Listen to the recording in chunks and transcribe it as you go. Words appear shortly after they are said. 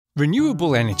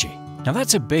Renewable energy. Now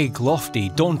that's a big, lofty,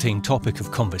 daunting topic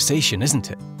of conversation, isn't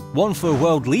it? One for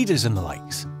world leaders and the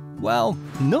likes. Well,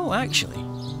 no actually.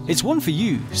 It's one for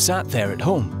you, sat there at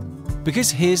home.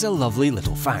 Because here's a lovely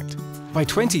little fact. By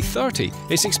 2030,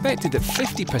 it's expected that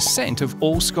 50% of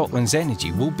all Scotland's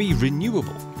energy will be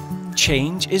renewable.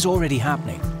 Change is already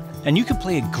happening, and you can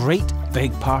play a great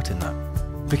big part in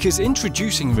that. Because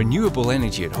introducing renewable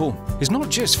energy at home is not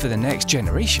just for the next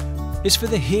generation, it's for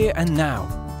the here and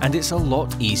now. And it's a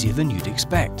lot easier than you'd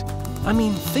expect. I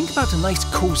mean, think about a nice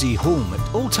cosy home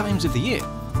at all times of the year.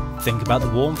 Think about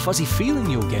the warm fuzzy feeling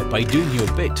you'll get by doing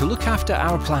your bit to look after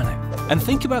our planet. And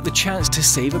think about the chance to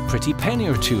save a pretty penny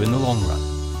or two in the long run.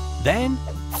 Then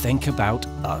think about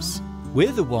us.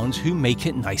 We're the ones who make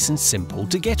it nice and simple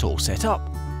to get all set up.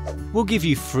 We'll give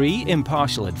you free,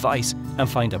 impartial advice and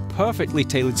find a perfectly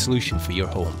tailored solution for your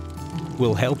home.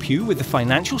 We'll help you with the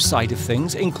financial side of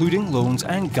things, including loans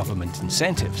and government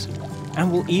incentives.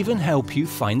 And we'll even help you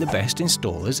find the best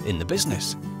installers in the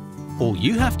business. All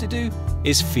you have to do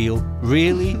is feel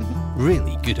really,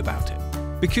 really good about it.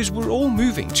 Because we're all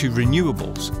moving to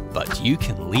renewables, but you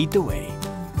can lead the way.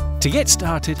 To get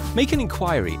started, make an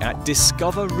inquiry at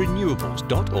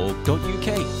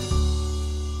discoverrenewables.org.uk.